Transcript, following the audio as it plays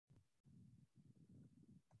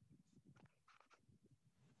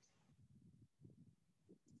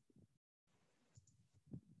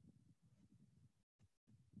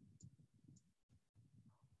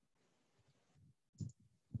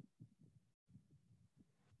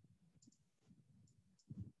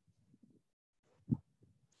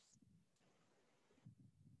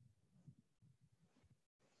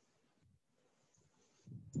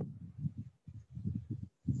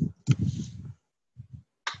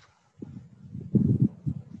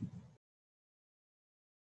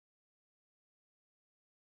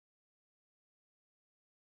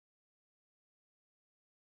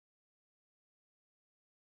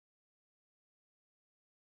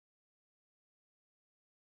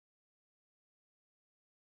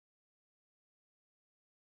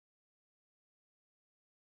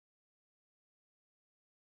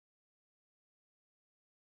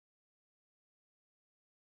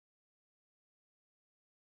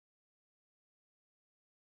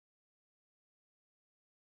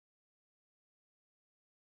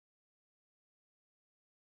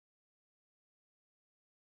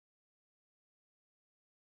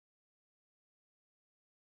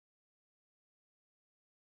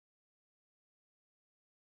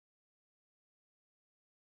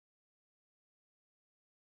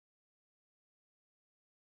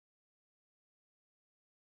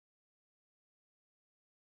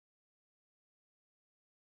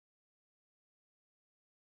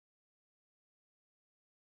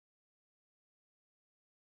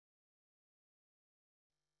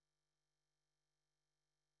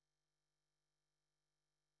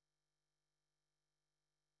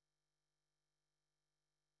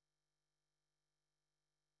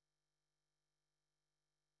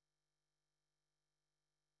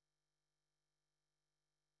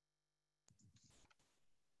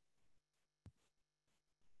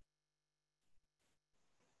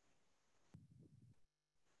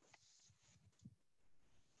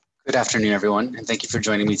Good afternoon, everyone, and thank you for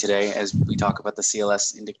joining me today as we talk about the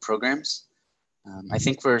CLS Indic programs. I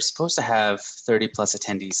think we're supposed to have 30 plus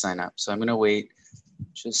attendees sign up, so I'm going to wait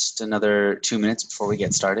just another 2 minutes before we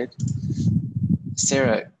get started.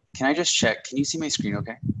 Sarah, can I just check? Can you see my screen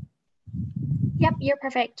okay? Yep, you're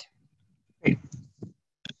perfect. Great.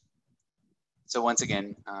 So once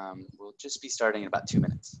again, we'll just be starting in about 2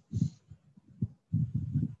 minutes.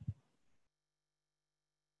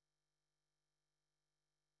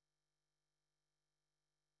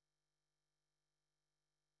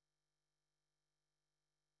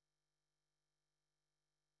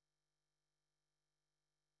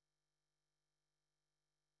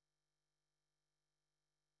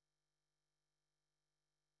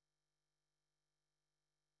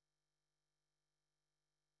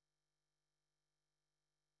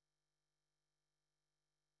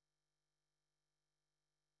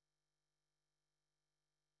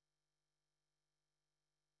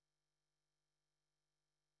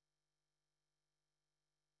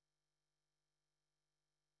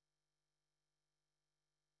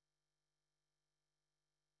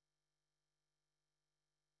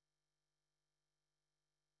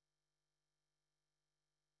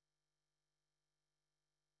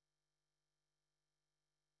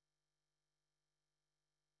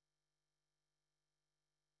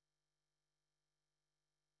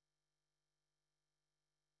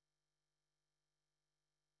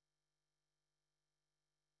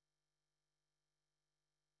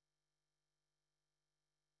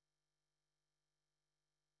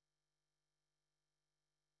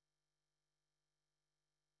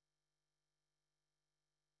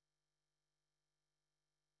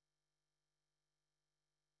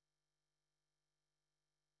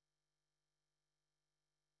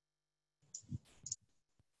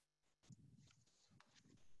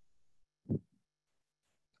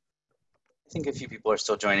 I think a few people are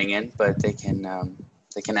still joining in, but they can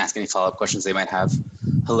ask any follow-up questions they might have.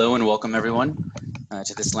 Hello and welcome everyone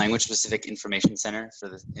to this language-specific information center for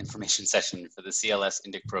the information session for the CLS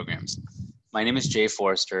Indic programs. My name is Jay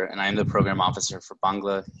Forrester and I am the program officer for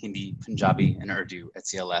Bangla, Hindi, Punjabi, and Urdu at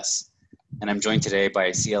CLS. And I'm joined today by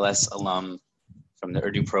a CLS alum from the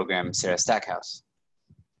Urdu program, Sarah Stackhouse.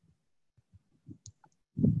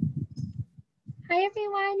 Hi,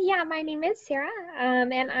 everyone. Yeah, my name is Sarah,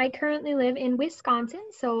 and I currently live in Wisconsin.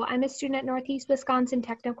 So I'm a student at Northeast Wisconsin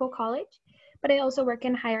Technical College, but I also work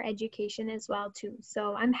in higher education as well, too.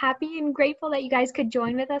 So I'm happy and grateful that you guys could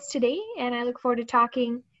join with us today, and I look forward to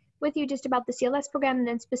talking with you just about the CLS program and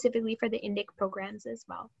then specifically for the Indic programs as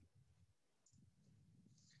well.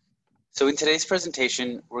 So in today's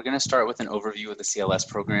presentation, we're going to start with an overview of the CLS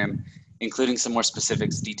program, including some more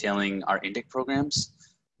specifics detailing our Indic programs.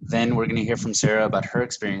 Then we're going to hear from Sarah about her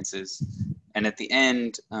experiences. And at the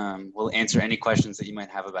end, we'll answer any questions that you might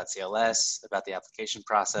have about CLS, about the application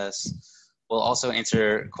process. We'll also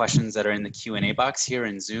answer questions that are in the Q&A box here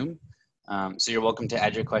in Zoom. So you're welcome to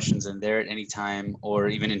add your questions in there at any time or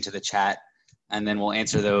even into the chat. And then we'll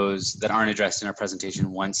answer those that aren't addressed in our presentation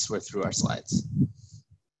once we're through our slides.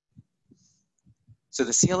 So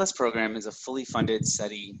the CLS program is a fully funded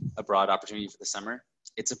study abroad opportunity for the summer.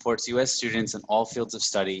 It supports US students in all fields of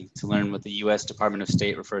study to learn what the US Department of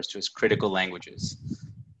State refers to as critical languages.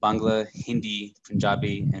 Bangla, Hindi,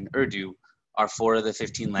 Punjabi, and Urdu are 4 of the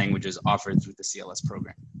 15 languages offered through the CLS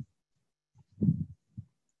program.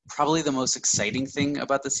 Probably the most exciting thing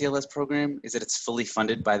about the CLS program is that it's fully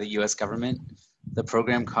funded by the US government. The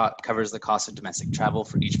program covers the cost of domestic travel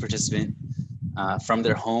for each participant from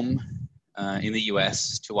their home in the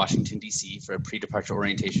US to Washington, DC for a pre-departure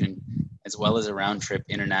orientation, as well as a round-trip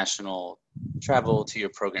international travel to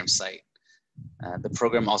your program site. The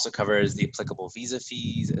program also covers the applicable visa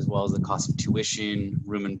fees, as well as the cost of tuition,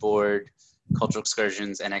 room and board, cultural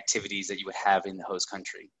excursions, and activities that you would have in the host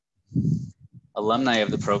country. Alumni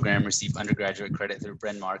of the program receive undergraduate credit through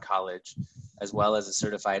Bryn Mawr College, as well as a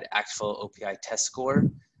certified ACTFL OPI test score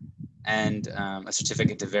and a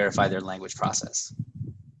certificate to verify their language process.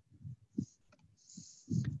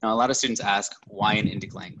 Now, a lot of students ask, why an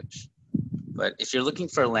Indic language? But if you're looking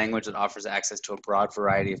for a language that offers access to a broad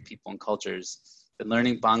variety of people and cultures, then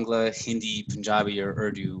learning Bangla, Hindi, Punjabi, or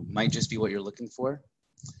Urdu might just be what you're looking for.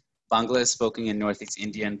 Bangla is spoken in Northeast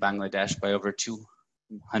India and Bangladesh by over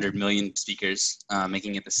 200 million speakers,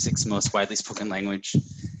 making it the 6th most widely spoken language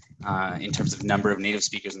in terms of number of native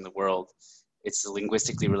speakers in the world. It's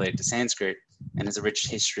linguistically related to Sanskrit and has a rich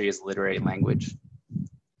history as a literary language.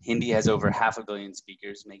 Hindi has over 500 million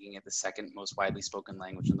speakers, making it the 2nd most widely spoken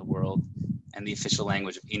language in the world, and the official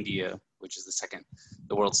language of India, which is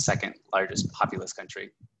the world's 2nd largest populous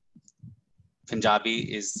country.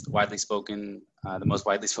 Punjabi is widely spoken, the most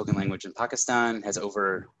widely spoken language in Pakistan, has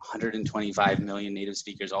over 125 million native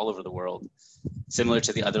speakers all over the world. Similar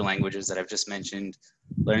to the other languages that I've just mentioned,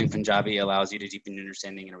 learning Punjabi allows you to deepen your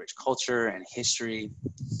understanding in a rich culture and history.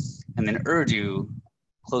 And then Urdu,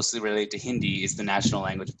 closely related to Hindi, is the national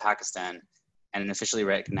language of Pakistan and an officially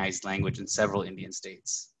recognized language in several Indian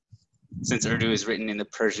states. Since Urdu is written in the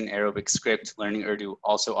Persian Arabic script, learning Urdu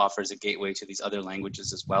also offers a gateway to these other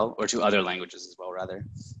languages as well, or to other languages as well, rather.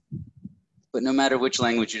 But no matter which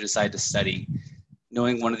language you decide to study,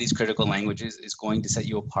 knowing one of these critical languages is going to set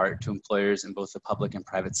you apart to employers in both the public and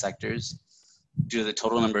private sectors due to the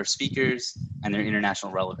total number of speakers and their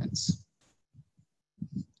international relevance.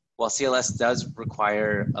 While CLS does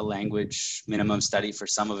require a language minimum study for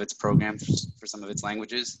some of its programs, for some of its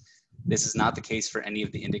languages, this is not the case for any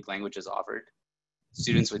of the Indic languages offered.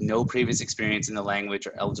 Students with no previous experience in the language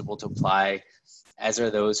are eligible to apply, as are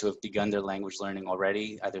those who have begun their language learning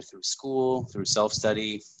already, either through school, through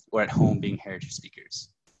self-study, or at home being heritage speakers.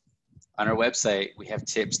 On our website, we have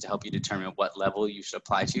tips to help you determine what level you should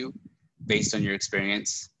apply to based on your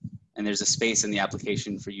experience, and there's a space in the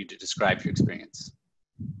application for you to describe your experience.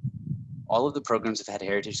 All of the programs have had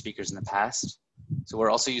heritage speakers in the past, so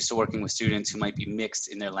we're also used to working with students who might be mixed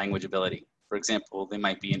in their language ability. For example, they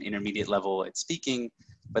might be an intermediate level at speaking,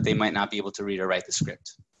 but they might not be able to read or write the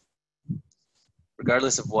script.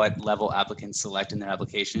 Regardless of what level applicants select in their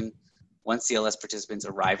application, once CLS participants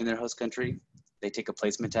arrive in their host country, they take a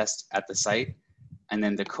placement test at the site, and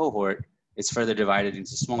then the cohort is further divided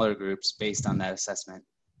into smaller groups based on that assessment,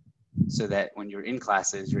 so that when you're in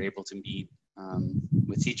classes, you're able to meet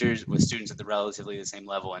with teachers, with students at the relatively the same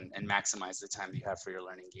level and maximize the time that you have for your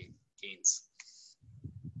learning gains.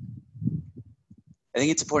 I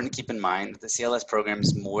think it's important to keep in mind that the CLS program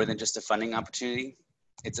is more than just a funding opportunity.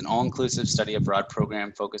 It's an all-inclusive study abroad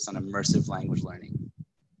program focused on immersive language learning.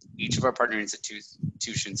 Each of our partner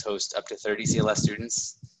institutions hosts up to 30 CLS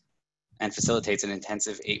students and facilitates an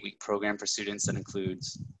intensive 8-week program for students that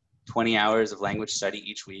includes 20 hours of language study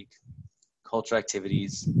each week, cultural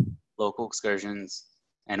activities, local excursions,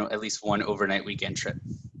 and at least one overnight weekend trip.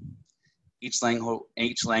 Each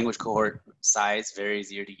language cohort size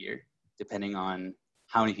varies year to year, depending on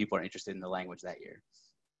how many people are interested in the language that year.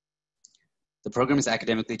 The program is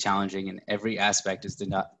academically challenging and every aspect is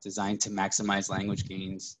designed to maximize language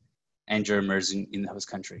gains and your immersion in the host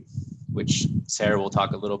country, which Sarah will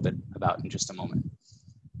talk a little bit about in just a moment.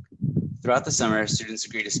 Throughout the summer, students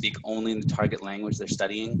agree to speak only in the target language they're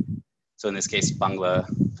studying. So in this case, Bangla,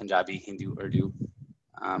 Punjabi, Hindi, Urdu.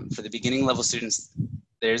 For the beginning level students,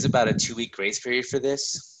 there's about a 2-week grace period for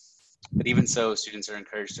this, but even so, students are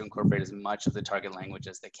encouraged to incorporate as much of the target language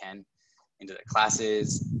as they can into their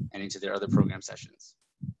classes and into their other program sessions.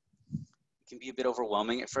 It can be a bit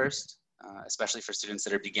overwhelming at first, especially for students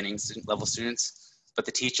that are beginning level students, but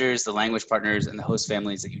the teachers, the language partners, and the host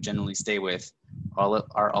families that you generally stay with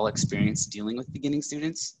are all experienced dealing with beginning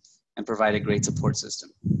students and provide a great support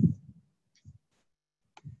system.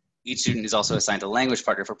 Each student is also assigned a language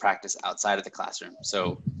partner for practice outside of the classroom.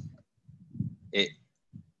 So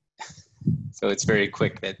it's very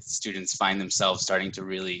quick that students find themselves starting to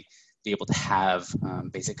really be able to have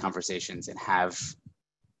basic conversations and have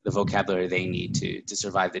the vocabulary they need to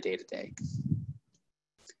survive the day-to-day.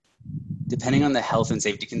 Depending on the health and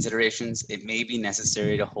safety considerations, it may be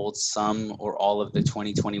necessary to hold some or all of the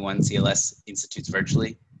 2021 CLS institutes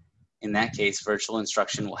virtually. In that case, virtual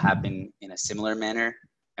instruction will happen in a similar manner,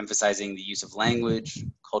 emphasizing the use of language,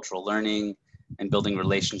 cultural learning, and building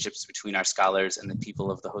relationships between our scholars and the people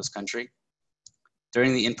of the host country.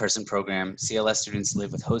 During the in-person program, CLS students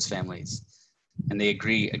live with host families, and they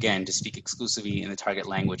agree, again, to speak exclusively in the target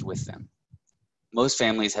language with them. Most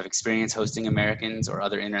families have experience hosting Americans or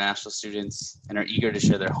other international students and are eager to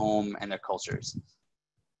share their home and their cultures.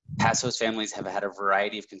 Past host families have had a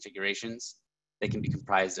variety of configurations. They can be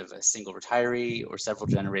comprised of a single retiree or several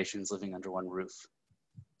generations living under one roof.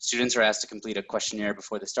 Students are asked to complete a questionnaire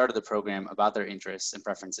before the start of the program about their interests and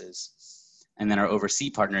preferences, and then our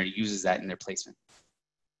overseas partner uses that in their placement.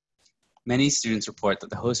 Many students report that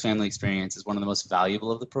the host family experience is one of the most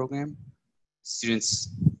valuable of the program. Students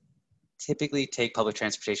typically take public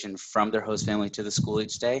transportation from their host family to the school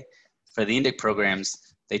each day. For the Indic programs,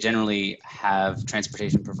 they generally have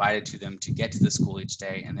transportation provided to them to get to the school each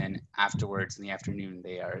day, and then afterwards in the afternoon,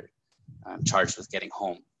 they are charged with getting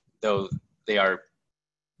home, though they are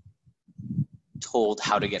told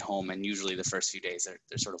how to get home, and usually the first few days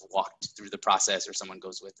they're sort of walked through the process or someone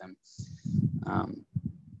goes with them.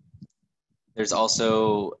 There's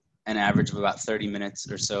also an average of about 30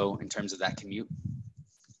 minutes or so in terms of that commute.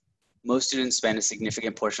 Most students spend a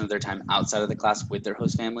significant portion of their time outside of the class with their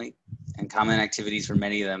host family, and common activities for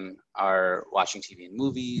many of them are watching TV and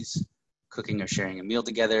movies, cooking or sharing a meal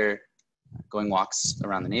together, going walks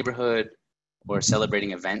around the neighborhood, or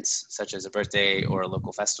celebrating events such as a birthday or a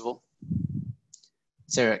local festival.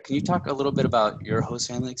 Sarah, can you talk a little bit about your host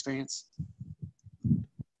family experience?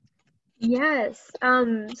 Yes.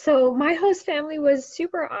 So my host family was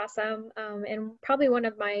super awesome, and probably one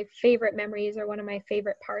of my favorite memories or one of my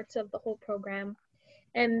favorite parts of the whole program.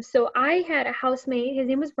 And so I had a housemate, his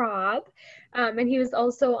name was Rob, and he was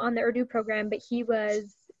also on the Urdu program, but he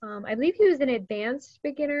was, I believe he was an advanced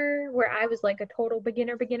beginner where I was like a total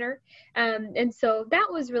beginner. And so that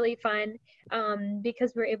was really fun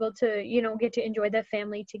because we're able to, get to enjoy the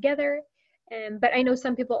family together. But I know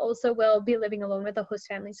some people also will be living alone with a host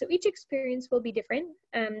family. So each experience will be different.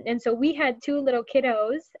 And so we had two little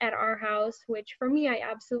kiddos at our house, which for me, I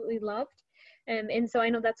absolutely loved. And so I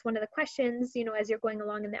know that's one of the questions, as you're going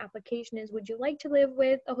along in the application is, would you like to live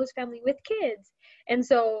with a host family with kids? And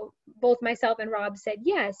so both myself and Rob said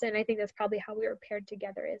yes. And I think that's probably how we were paired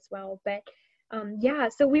together as well. But yeah,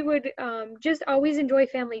 so we would just always enjoy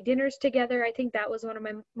family dinners together. I think that was one of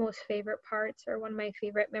my most favorite parts, or one of my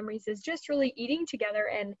favorite memories, is just really eating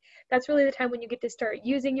together. And that's really the time when you get to start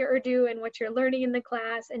using your Urdu and what you're learning in the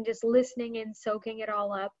class and just listening and soaking it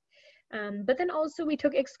all up. But then also we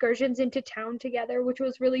took excursions into town together, which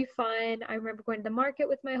was really fun. I remember going to the market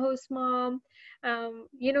with my host mom.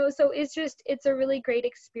 So it's a really great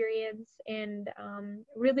experience, and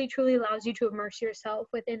really truly allows you to immerse yourself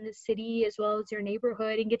within the city as well as your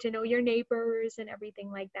neighborhood and get to know your neighbors and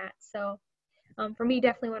everything like that. So for me,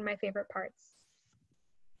 definitely one of my favorite parts.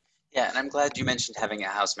 Yeah, and I'm glad you mentioned having a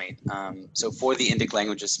housemate. So for the Indic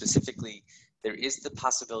languages specifically, there is the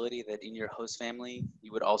possibility that in your host family,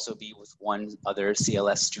 you would also be with one other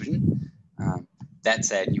CLS student. That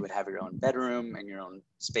said, you would have your own bedroom and your own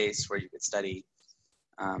space where you could study.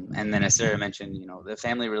 And then as Sarah mentioned, the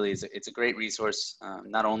family really it's a great resource,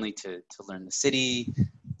 not only to learn the city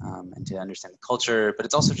and to understand the culture, but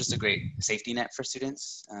it's also just a great safety net for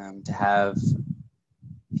students to have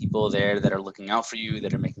people there that are looking out for you,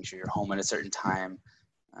 that are making sure you're home at a certain time,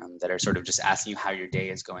 that are sort of just asking you how your day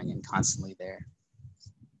is going and constantly there.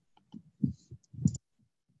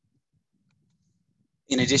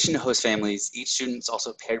 In addition to host families, each student is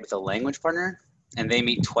also paired with a language partner, and they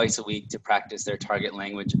meet twice a week to practice their target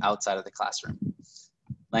language outside of the classroom.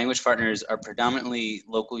 Language partners are predominantly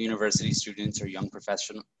local university students or young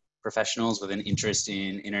professionals with an interest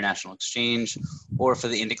in international exchange, or for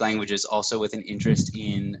the Indic languages, also with an interest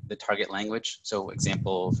in the target language. So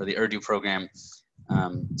example, for the Urdu program,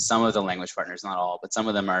 some of the language partners, not all, but some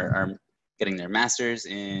of them are getting their masters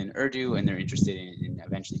in Urdu and they're interested in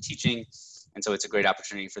eventually teaching. And so it's a great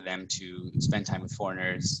opportunity for them to spend time with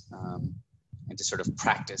foreigners and to sort of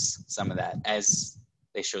practice some of that as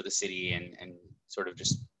they show the city and sort of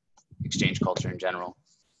just exchange culture in general.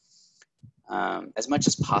 As much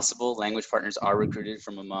as possible, language partners are recruited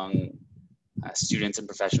from among students and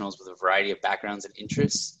professionals with a variety of backgrounds and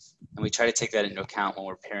interests, and we try to take that into account when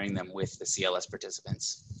we're pairing them with the CLS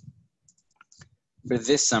participants. For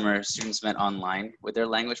this summer, students met online with their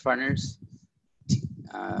language partners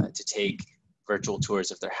to take virtual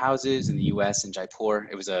tours of their houses in the US and Jaipur.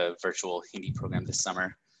 It was a virtual Hindi program this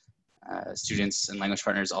summer. Students and language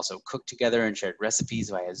partners also cooked together and shared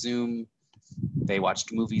recipes via Zoom. They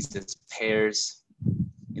watched movies as pairs.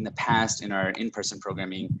 In the past, in our in-person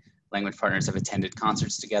programming, language partners have attended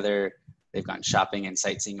concerts together. They've gone shopping and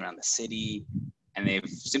sightseeing around the city, and they've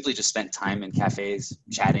simply just spent time in cafes,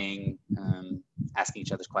 chatting, asking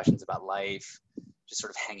each other questions about life, just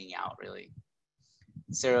sort of hanging out, really.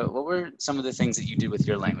 Sarah, what were some of the things that you did with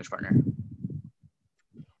your language partner?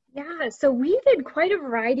 Yeah, so we did quite a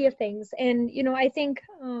variety of things. And, I think,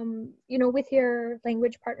 with your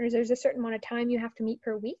language partners, there's a certain amount of time you have to meet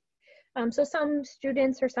per week. So some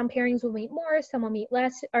students or some pairings will meet more, some will meet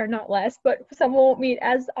less, or not less, but some won't meet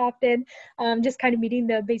as often, just kind of meeting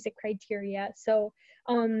the basic criteria. So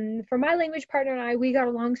for my language partner and I, we got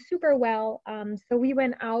along super well. So we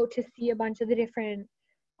went out to see a bunch of the different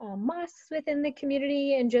mosques within the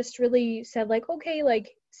community and just really said like, okay, like,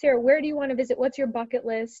 Sarah, where do you want to visit? What's your bucket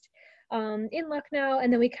list in Lucknow?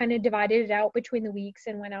 And then we kind of divided it out between the weeks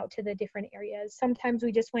and went out to the different areas. Sometimes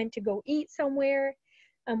we just went to go eat somewhere.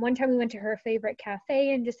 One time we went to her favorite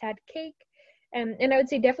cafe and just had cake. And I would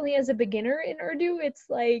say definitely as a beginner in Urdu, it's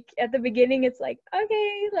like at the beginning, it's like,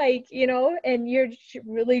 okay, like, and you're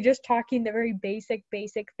really just talking the very basic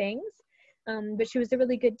things. But she was a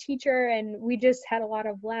really good teacher and we just had a lot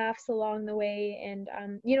of laughs along the way. And,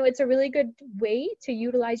 it's a really good way to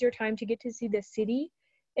utilize your time to get to see the city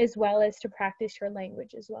as well as to practice your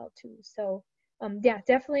language as well too. So yeah,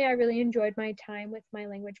 definitely I really enjoyed my time with my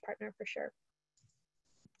language partner for sure.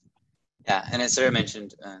 Yeah, and as Sarah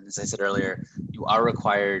mentioned, as I said earlier, you are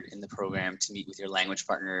required in the program to meet with your language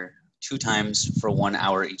partner 2 times for 1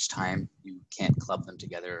 hour each time. You can't club them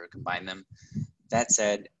together or combine them. That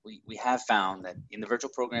said, we have found that in the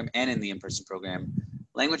virtual program and in the in-person program,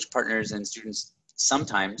 language partners and students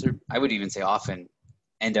sometimes, or I would even say often,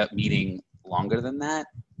 end up meeting longer than that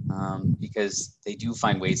because they do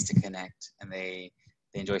find ways to connect, and they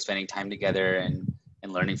enjoy spending time together and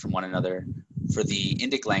learning from one another. For the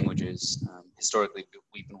Indic languages, historically,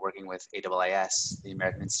 we've been working with AIIS, the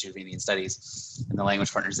American Institute of Indian Studies, and the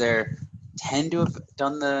language partners there tend to have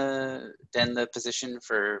done the position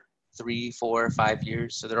for 3, 4, 5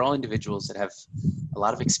 years. So they're all individuals that have a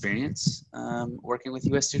lot of experience working with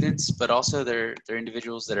U.S. students, but also they're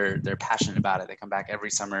individuals that they're passionate about it. They come back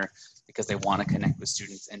every summer because they want to connect with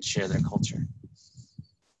students and share their culture.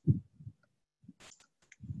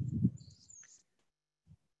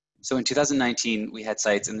 So in 2019, we had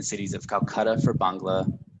sites in the cities of Calcutta for Bangla,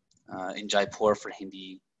 in Jaipur for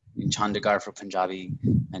Hindi, in Chandigarh for Punjabi,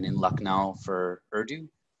 and in Lucknow for Urdu.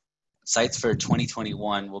 Sites for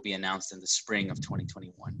 2021 will be announced in the spring of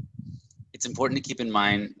 2021. It's important to keep in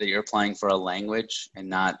mind that you're applying for a language and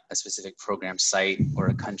not a specific program site or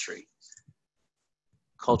a country.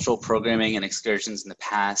 Cultural programming and excursions in the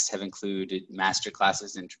past have included master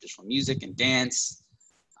classes in traditional music and dance,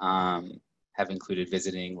 have included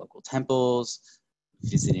visiting local temples,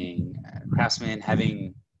 visiting craftsmen,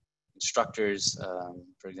 having instructors,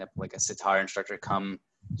 for example, like a sitar instructor come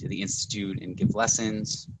to the Institute and give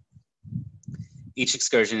lessons. Each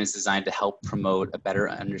excursion is designed to help promote a better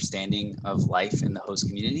understanding of life in the host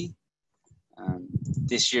community.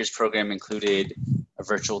 This year's program included a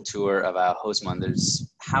virtual tour of a host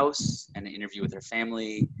mother's house and an interview with her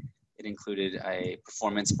family. It included a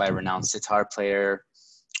performance by a renowned sitar player.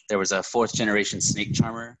 There was a 4th generation snake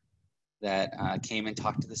charmer that came and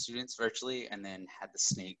talked to the students virtually and then had the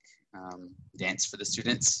snake dance for the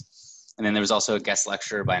students. And then there was also a guest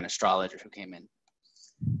lecture by an astrologer who came in.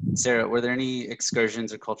 Sarah, were there any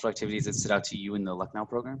excursions or cultural activities that stood out to you in the Lucknow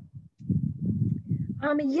program?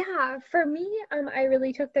 Yeah, for me, I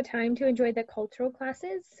really took the time to enjoy the cultural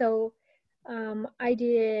classes. So I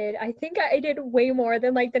think I did way more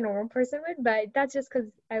than like the normal person would, but that's just because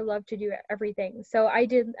I love to do everything. So I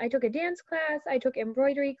took a dance class, I took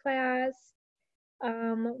embroidery class.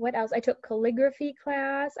 What else? I took calligraphy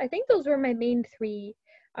class. I think those were my main 3.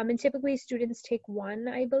 And typically students take 1,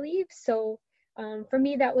 I believe. So for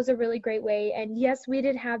me, that was a really great way. And yes, we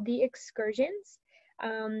did have the excursions,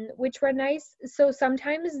 which were nice. So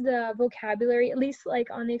sometimes the vocabulary, at least like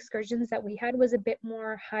on the excursions that we had, was a bit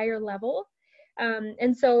more higher level.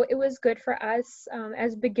 And so it was good for us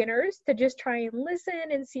as beginners to just try and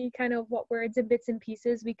listen and see kind of what words and bits and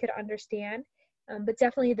pieces we could understand. But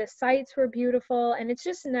definitely the sites were beautiful, and it's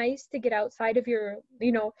just nice to get outside of your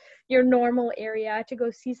normal area to go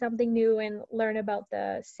see something new and learn about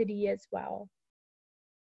the city as well.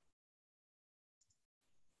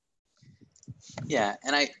 Yeah,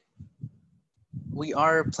 and we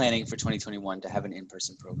are planning for 2021 to have an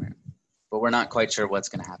in-person program, but we're not quite sure what's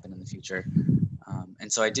going to happen in the future.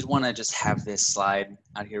 And so I did want to just have this slide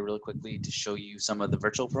out here real quickly to show you some of the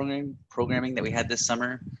virtual programming that we had this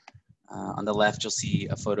summer. On the left, you'll see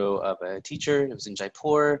a photo of a teacher who was in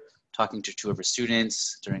Jaipur talking to 2 of her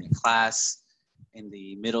students during a class. In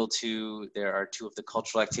the middle 2, there are 2 of the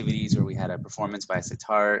cultural activities where we had a performance by a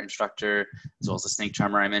sitar instructor, as well as a snake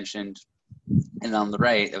charmer I mentioned. And on the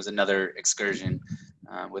right, there was another excursion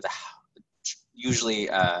with usually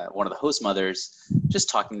one of the host mothers just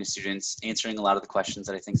talking to students, answering a lot of the questions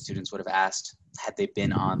that I think students would have asked had they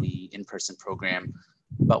been on the in-person program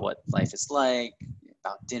about what life is like,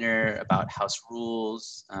 about dinner, about house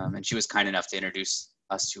rules. And she was kind enough to introduce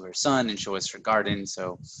us to her son and show us her garden.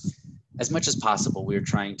 So as much as possible, we're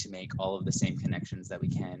trying to make all of the same connections that we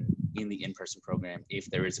can in the in-person program if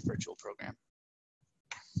there is a virtual program.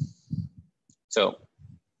 So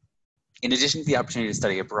in addition to the opportunity to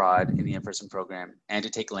study abroad in the in-person program and to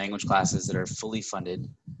take language classes that are fully funded,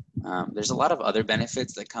 there's a lot of other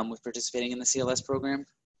benefits that come with participating in the CLS program.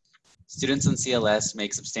 Students in CLS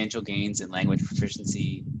make substantial gains in language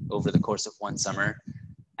proficiency over the course of 1 summer,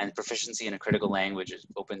 and proficiency in a critical language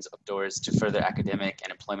opens up doors to further academic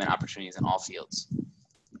and employment opportunities in all fields.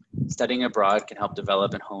 Studying abroad can help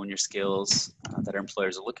develop and hone your skills that our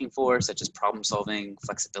employers are looking for, such as problem solving,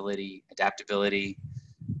 flexibility, adaptability,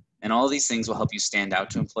 and all of these things will help you stand out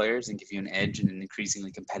to employers and give you an edge in an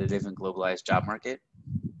increasingly competitive and globalized job market.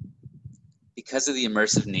 Because of the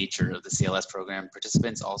immersive nature of the CLS program,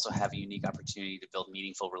 participants also have a unique opportunity to build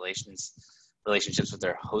meaningful relationships with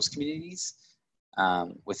their host communities,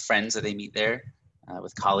 with friends that they meet there,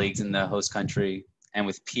 with colleagues in the host country, and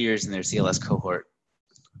with peers in their CLS cohort,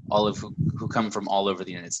 all of who come from all over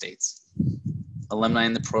the United States. Alumni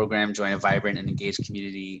in the program join a vibrant and engaged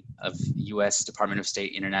community of U.S. Department of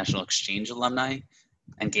State International Exchange alumni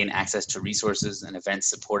and gain access to resources and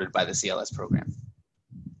events supported by the CLS program.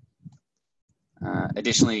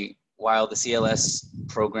 Additionally, while the CLS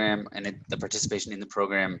program and the participation in the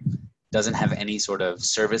program doesn't have any sort of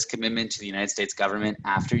service commitment to the United States government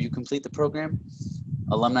after you complete the program,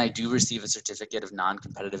 alumni do receive a certificate of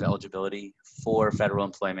non-competitive eligibility for federal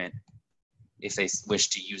employment if they wish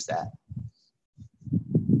to use that.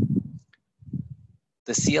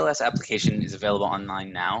 The CLS application is available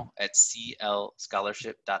online now at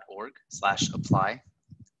clscholarship.org/apply.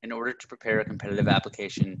 In order to prepare a competitive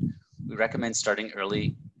application, we recommend starting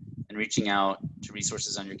early and reaching out to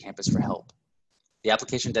resources on your campus for help. The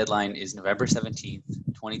application deadline is November 17th,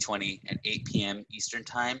 2020 at 8 p.m. Eastern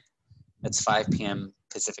Time. That's 5 p.m.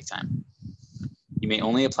 Pacific Time. You may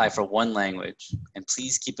only apply for one language, and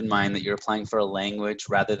please keep in mind that you're applying for a language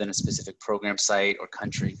rather than a specific program site or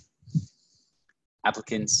country.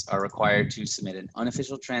 Applicants are required to submit an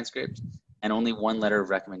unofficial transcript and only one letter of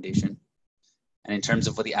recommendation. And in terms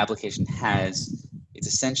of what the application has, it's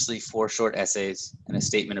essentially 4 short essays and a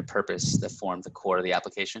statement of purpose that form the core of the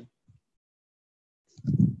application.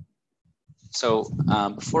 So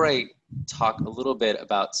before I talk a little bit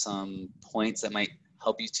about some points that might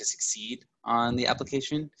help you to succeed on the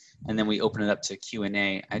application, and then we open it up to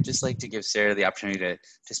Q&A, I'd just like to give Sarah the opportunity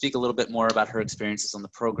to speak a little bit more about her experiences on the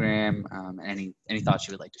program, and any thoughts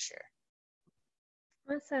she would like to share.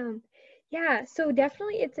 Awesome. Yeah, so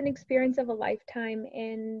definitely it's an experience of a lifetime.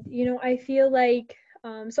 And, you know, I feel like,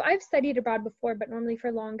 so I've studied abroad before, but normally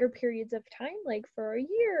for longer periods of time, like for a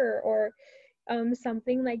year or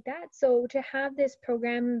something like that. So to have this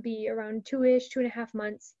program be around 2.5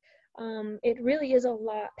 months, it really is a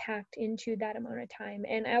lot packed into that amount of time.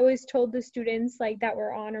 And I always told the students like that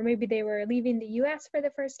were on, or maybe they were leaving the US for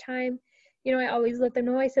the first time, you know, I always let them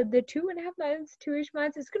know, I said the 2.5 months, 2-ish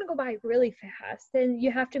months, it's going to go by really fast. And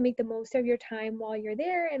you have to make the most of your time while you're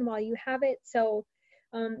there and while you have it. So,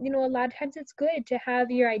 you know, a lot of times it's good to have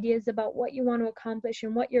your ideas about what you want to accomplish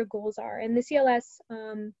and what your goals are. And the CLS,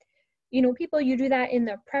 you know, people, you do that in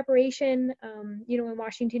the preparation. You know, in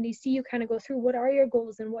Washington, D.C., you kind of go through what are your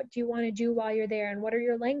goals and what do you want to do while you're there and what are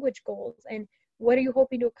your language goals and what are you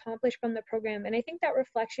hoping to accomplish from the program. And I think that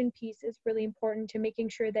reflection piece is really important to making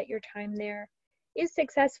sure that your time there is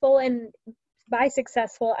successful. And by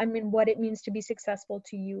successful, I mean what it means to be successful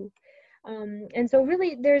to you. And so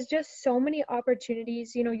really, there's just so many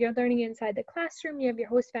opportunities. You know, you're learning inside the classroom, you have your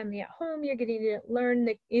host family at home, you're getting to learn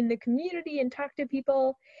in the community and talk to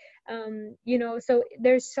people. You know, so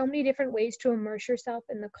there's so many different ways to immerse yourself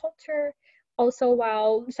in the culture. Also,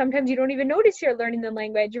 while sometimes you don't even notice you're learning the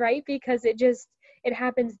language, right? Because it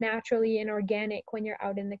happens naturally and organic when you're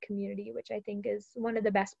out in the community, which I think is one of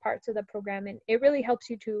the best parts of the program. And it really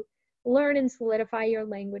helps you to learn and solidify your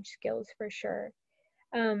language skills for sure.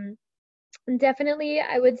 Definitely,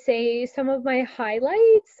 I would say some of my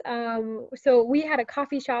highlights. So we had a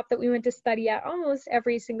coffee shop that we went to study at almost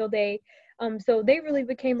every single day. So they really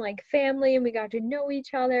became like family and we got to know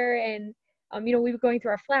each other. And, you know, we were going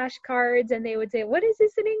through our flashcards and they would say, what is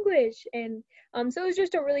this in English? And so it was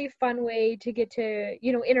just a really fun way to get to,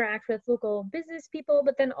 you know, interact with local business people,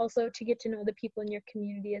 but then also to get to know the people in your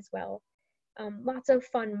community as well. Lots of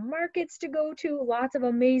fun markets to go to, lots of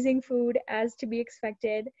amazing food as to be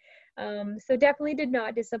expected. So definitely did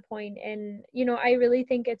not disappoint. And, you know, I really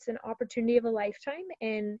think it's an opportunity of a lifetime.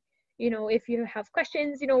 And, you know, if you have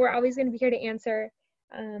questions, you know, we're always going to be here to answer.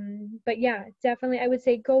 But yeah, definitely, I would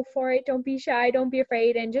say go for it. Don't be shy. Don't be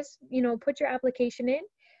afraid. And just, you know, put your application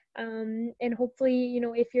in. And hopefully, you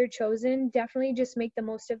know, if you're chosen, definitely just make the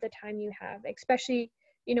most of the time you have, especially,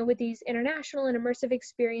 you know, with these international and immersive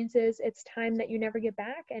experiences. It's time that you never get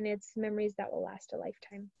back, and it's memories that will last a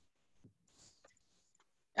lifetime.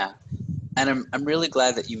 Yeah, and I'm really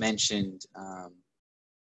glad that you mentioned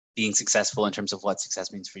being successful in terms of what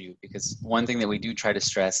success means for you, because one thing that we do try to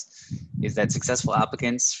stress is that successful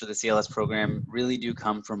applicants for the CLS program really do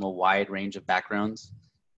come from a wide range of backgrounds,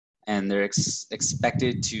 and they're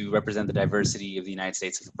expected to represent the diversity of the United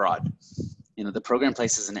States and abroad. You know, the program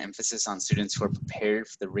places an emphasis on students who are prepared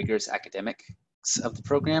for the rigorous academics of the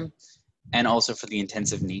program and also for the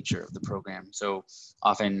intensive nature of the program. So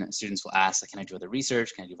often students will ask, like, can I do other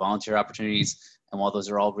research? Can I do volunteer opportunities? And while those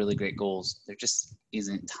are all really great goals, there just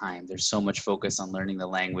isn't time. There's so much focus on learning the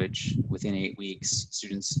language. Within 8 weeks,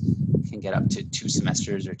 students can get up to 2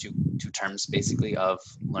 semesters or two terms basically of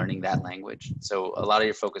learning that language. So a lot of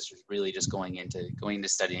your focus is really just going into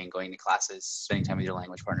studying, going to classes, spending time with your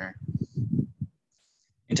language partner.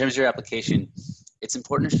 In terms of your application, it's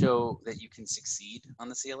important to show that you can succeed on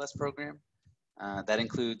the CLS program. That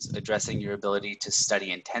includes addressing your ability to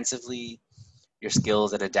study intensively, your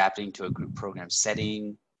skills at adapting to a group program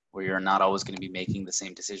setting where you're not always going to be making the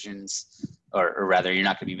same decisions, or rather, you're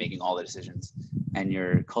not going to be making all the decisions, and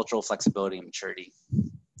your cultural flexibility and maturity.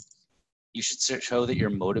 You should show that you're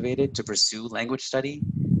motivated to pursue language study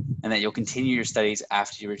and that you'll continue your studies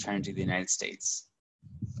after you return to the United States.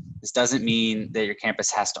 This doesn't mean that your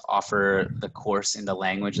campus has to offer the course in the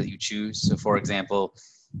language that you choose. So for example,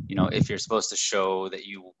 if you're supposed to show that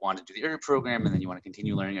you want to do the Urdu program and then you want to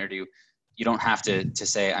continue learning Urdu, you don't have to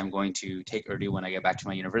say, I'm going to take Urdu when I get back to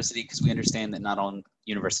my university, because we understand that not all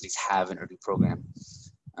universities have an Urdu program.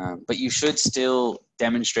 But you should still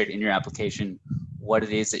demonstrate in your application what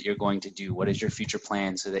it is that you're going to do. What is your future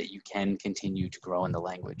plan so that you can continue to grow in the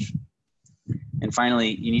language? And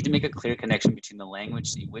finally, you need to make a clear connection between the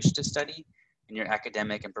language that you wish to study and your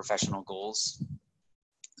academic and professional goals.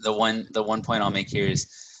 The one point I'll make here is,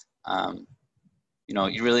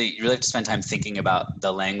 you really have to spend time thinking about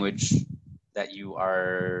the language that you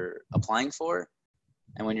are applying for.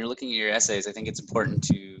 And when you're looking at your essays, I think it's important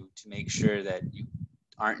to make sure that you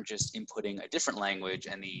aren't just inputting a different language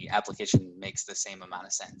and the application makes the same amount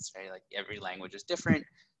of sense, right? Like every language is different,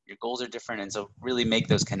 your goals are different, and so really make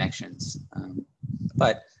those connections.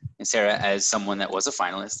 But Sarah, as someone that was a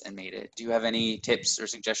finalist and made it, do you have any tips or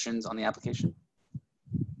suggestions on the application?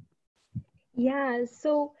 Yeah,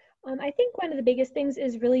 so I think one of the biggest things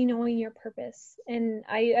is really knowing your purpose. And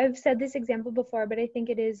I've said this example before, but I think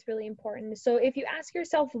it is really important. So if you ask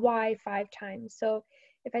yourself why 5 times, so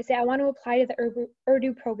if I say, I want to apply to the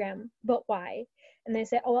Urdu program, but why? And they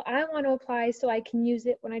say, oh, I want to apply so I can use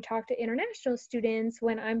it when I talk to international students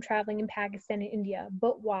when I'm traveling in Pakistan and India,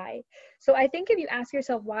 but why? So I think if you ask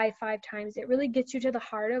yourself why 5 times, it really gets you to the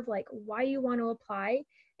heart of like why you want to apply,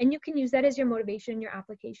 and you can use that as your motivation in your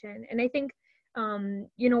application. And I think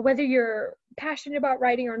whether you're passionate about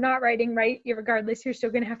writing or not writing, right, regardless, you're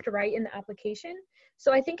still going to have to write in the application.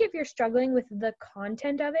 So I think if you're struggling with the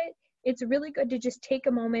content of it, it's really good to just take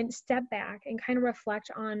a moment, step back, and kind of reflect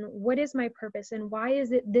on what is my purpose and why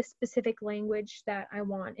is it this specific language that I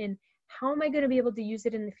want, and how am I going to be able to use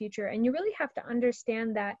it in the future? And you really have to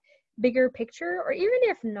understand that bigger picture, or even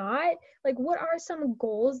if not, like what are some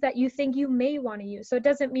goals that you think you may want to use? So it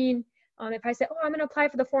doesn't mean if I say, oh, I'm going to apply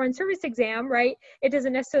for the foreign service exam, right? It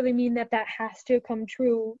doesn't necessarily mean that has to come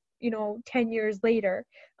true, 10 years later.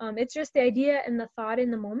 It's just the idea and the thought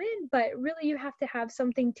in the moment, but really you have to have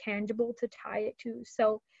something tangible to tie it to.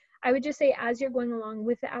 So I would just say, as you're going along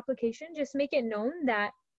with the application, just make it known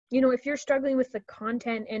that, if you're struggling with the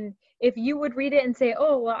content, and if you would read it and say,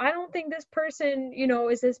 oh, well, I don't think this person,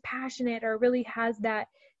 is as passionate or really has that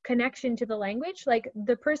connection to the language, like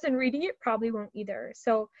the person reading it probably won't either.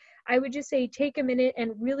 So I would just say take a minute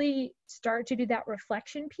and really start to do that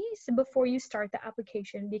reflection piece before you start the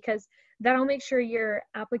application, because that'll make sure your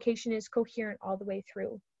application is coherent all the way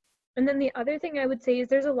through. And then the other thing I would say is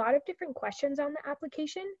there's a lot of different questions on the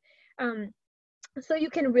application. So you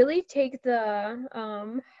can really take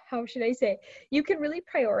the, you can really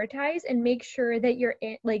prioritize and make sure that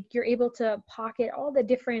you're able to pocket all the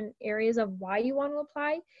different areas of why you want to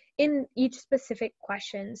apply in each specific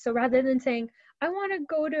question. So rather than saying, I want to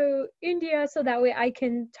go to India so that way I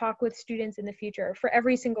can talk with students in the future for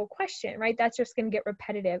every single question, right? That's just going to get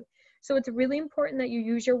repetitive. So it's really important that you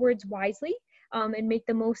use your words wisely and make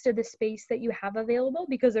the most of the space that you have available,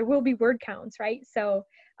 because there will be word counts, right? So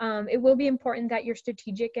it will be important that you're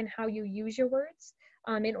strategic in how you use your words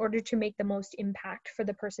in order to make the most impact for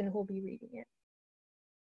the person who will be reading it.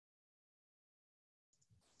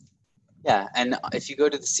 Yeah, and if you go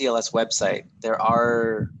to the CLS website, there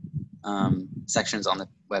are sections on the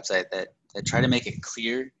website that try to make it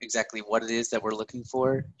clear exactly what it is that we're looking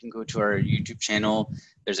for. You can go to our YouTube channel.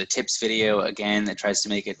 There's a tips video, again, that tries to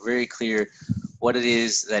make it very clear what it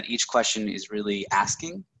is that each question is really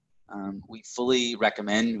asking. We fully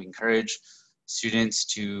recommend, we encourage students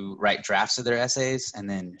to write drafts of their essays and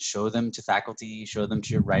then show them to faculty, show them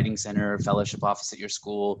to your writing center, fellowship office at your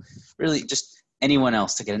school, really just anyone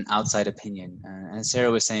else to get an outside opinion. And as Sarah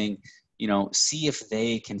was saying, see if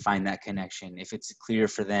they can find that connection, if it's clear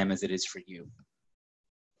for them as it is for you.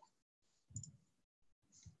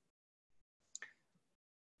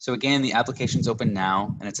 So again, the application's open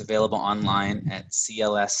now and it's available online at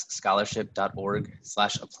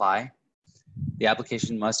clsscholarship.org/apply. The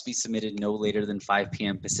application must be submitted no later than 5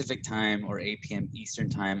 p.m. Pacific time or 8 p.m. Eastern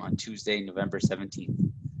time on Tuesday, November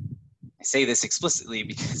 17th. I say this explicitly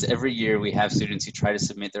because every year we have students who try to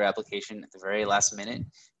submit their application at the very last minute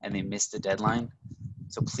and they miss the deadline.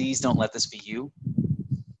 So please don't let this be you.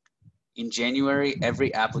 In January,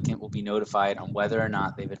 every applicant will be notified on whether or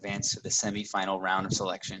not they've advanced to the semi-final round of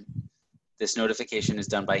selection. This notification is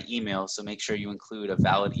done by email, so make sure you include a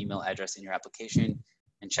valid email address in your application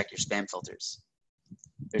and check your spam filters.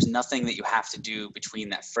 There's nothing that you have to do between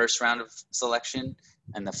that first round of selection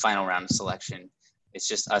and the final round of selection. It's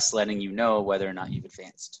just us letting you know whether or not you've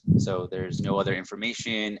advanced. So there's no other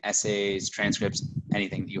information, essays, transcripts,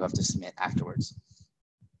 anything that you have to submit afterwards.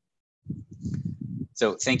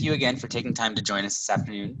 So thank you again for taking time to join us this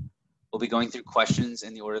afternoon. We'll be going through questions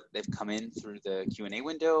in the order that they've come in through the Q&A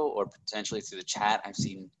window or potentially through the chat. I've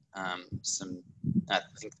seen I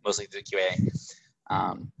think mostly through the Q&A.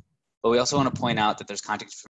 But we also want to point out that there's contact